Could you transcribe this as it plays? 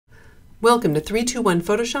Welcome to 321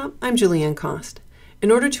 Photoshop. I'm Julianne Cost.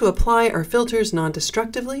 In order to apply our filters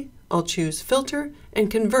non-destructively, I'll choose Filter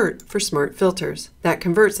and Convert for Smart Filters. That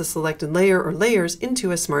converts a selected layer or layers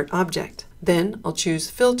into a smart object. Then I'll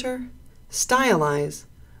choose Filter, Stylize,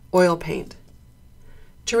 Oil Paint.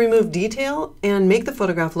 To remove detail and make the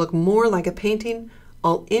photograph look more like a painting,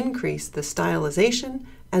 I'll increase the stylization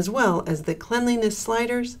as well as the cleanliness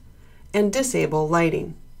sliders and disable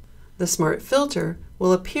lighting. The Smart Filter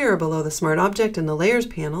will appear below the Smart Object in the Layers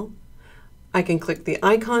panel. I can click the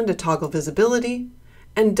icon to toggle visibility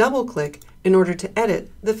and double-click in order to edit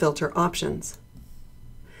the filter options.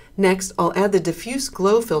 Next, I'll add the Diffuse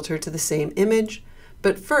Glow filter to the same image,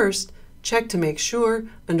 but first, check to make sure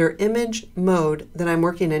under Image Mode that I'm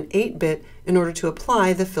working in 8-bit in order to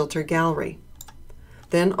apply the filter gallery.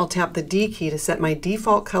 Then I'll tap the D key to set my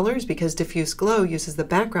default colors because Diffuse Glow uses the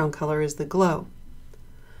background color as the glow.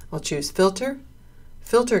 I'll choose Filter,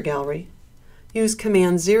 Filter Gallery, use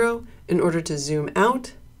Command 0 in order to zoom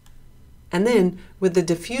out, and then with the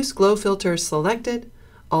Diffuse Glow filter selected,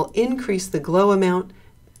 I'll increase the glow amount,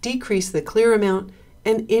 decrease the clear amount,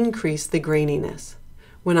 and increase the graininess.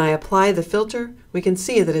 When I apply the filter, we can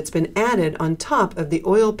see that it's been added on top of the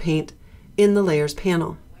oil paint in the Layers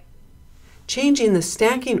panel. Changing the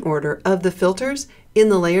stacking order of the filters in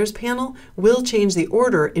the Layers panel will change the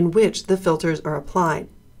order in which the filters are applied.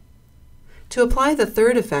 To apply the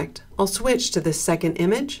third effect, I'll switch to this second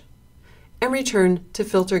image and return to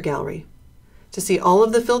Filter Gallery. To see all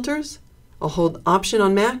of the filters, I'll hold Option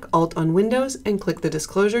on Mac, Alt on Windows, and click the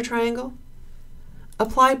disclosure triangle.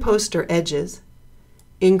 Apply poster edges,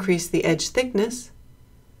 increase the edge thickness,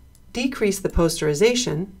 decrease the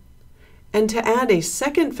posterization, and to add a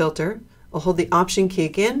second filter, I'll hold the Option key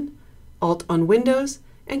again, Alt on Windows,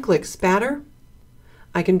 and click Spatter.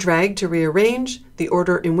 I can drag to rearrange the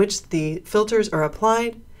order in which the filters are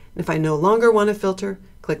applied, and if I no longer want a filter,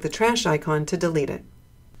 click the trash icon to delete it.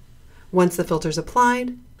 Once the filter is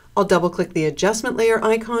applied, I'll double-click the adjustment layer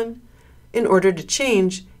icon in order to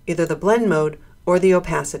change either the blend mode or the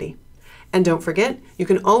opacity. And don't forget, you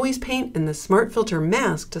can always paint in the Smart Filter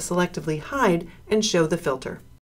mask to selectively hide and show the filter.